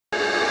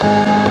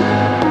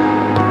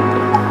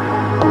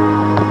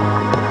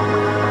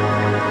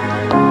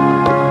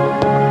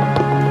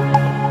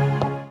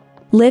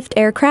Lift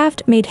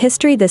aircraft made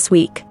history this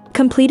week,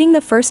 completing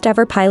the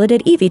first-ever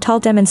piloted eVTOL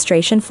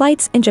demonstration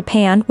flights in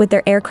Japan with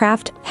their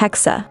aircraft,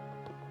 HEXA.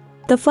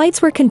 The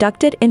flights were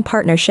conducted in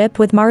partnership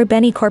with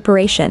Marubeni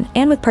Corporation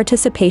and with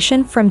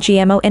participation from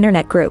GMO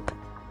Internet Group.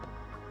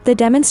 The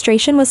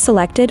demonstration was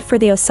selected for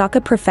the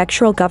Osaka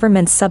Prefectural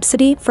Government's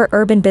subsidy for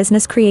urban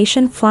business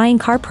creation flying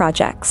car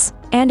projects,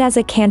 and as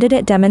a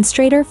candidate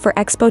demonstrator for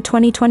Expo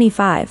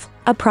 2025,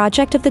 a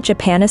project of the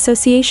Japan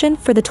Association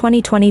for the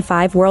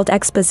 2025 World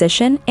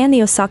Exposition and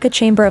the Osaka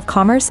Chamber of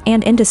Commerce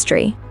and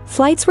Industry.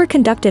 Flights were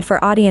conducted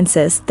for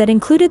audiences that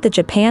included the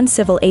Japan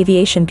Civil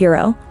Aviation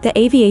Bureau, the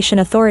Aviation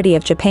Authority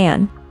of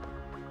Japan.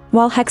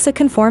 While HEXA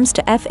conforms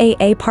to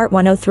FAA Part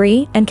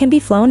 103 and can be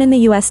flown in the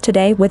US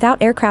today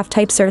without aircraft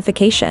type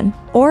certification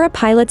or a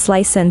pilot's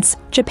license,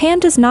 Japan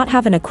does not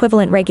have an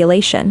equivalent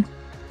regulation.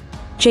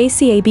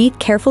 JCAB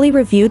carefully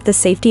reviewed the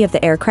safety of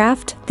the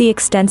aircraft, the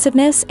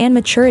extensiveness and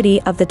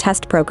maturity of the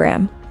test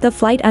program, the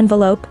flight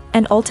envelope,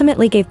 and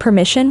ultimately gave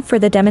permission for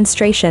the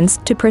demonstrations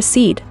to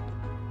proceed.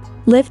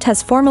 Lift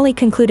has formally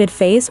concluded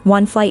Phase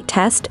 1 flight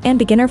test and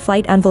beginner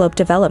flight envelope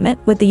development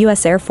with the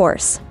U.S. Air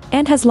Force,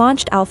 and has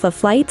launched alpha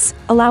flights,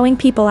 allowing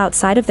people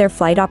outside of their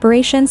flight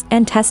operations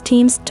and test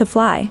teams to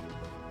fly.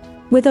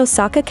 With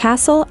Osaka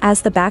Castle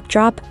as the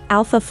backdrop,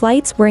 alpha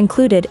flights were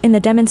included in the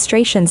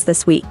demonstrations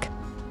this week.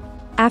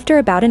 After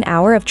about an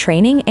hour of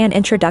training and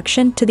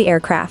introduction to the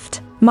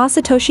aircraft,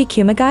 Masatoshi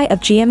Kumagai of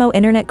GMO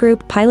Internet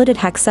Group piloted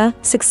HEXA,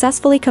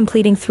 successfully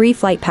completing 3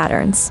 flight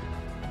patterns.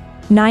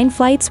 9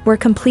 flights were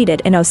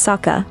completed in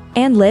Osaka,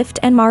 and Lift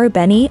and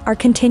Marubeni are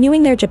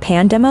continuing their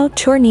Japan demo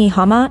tour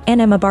Niihama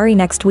and Imabari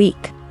next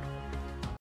week.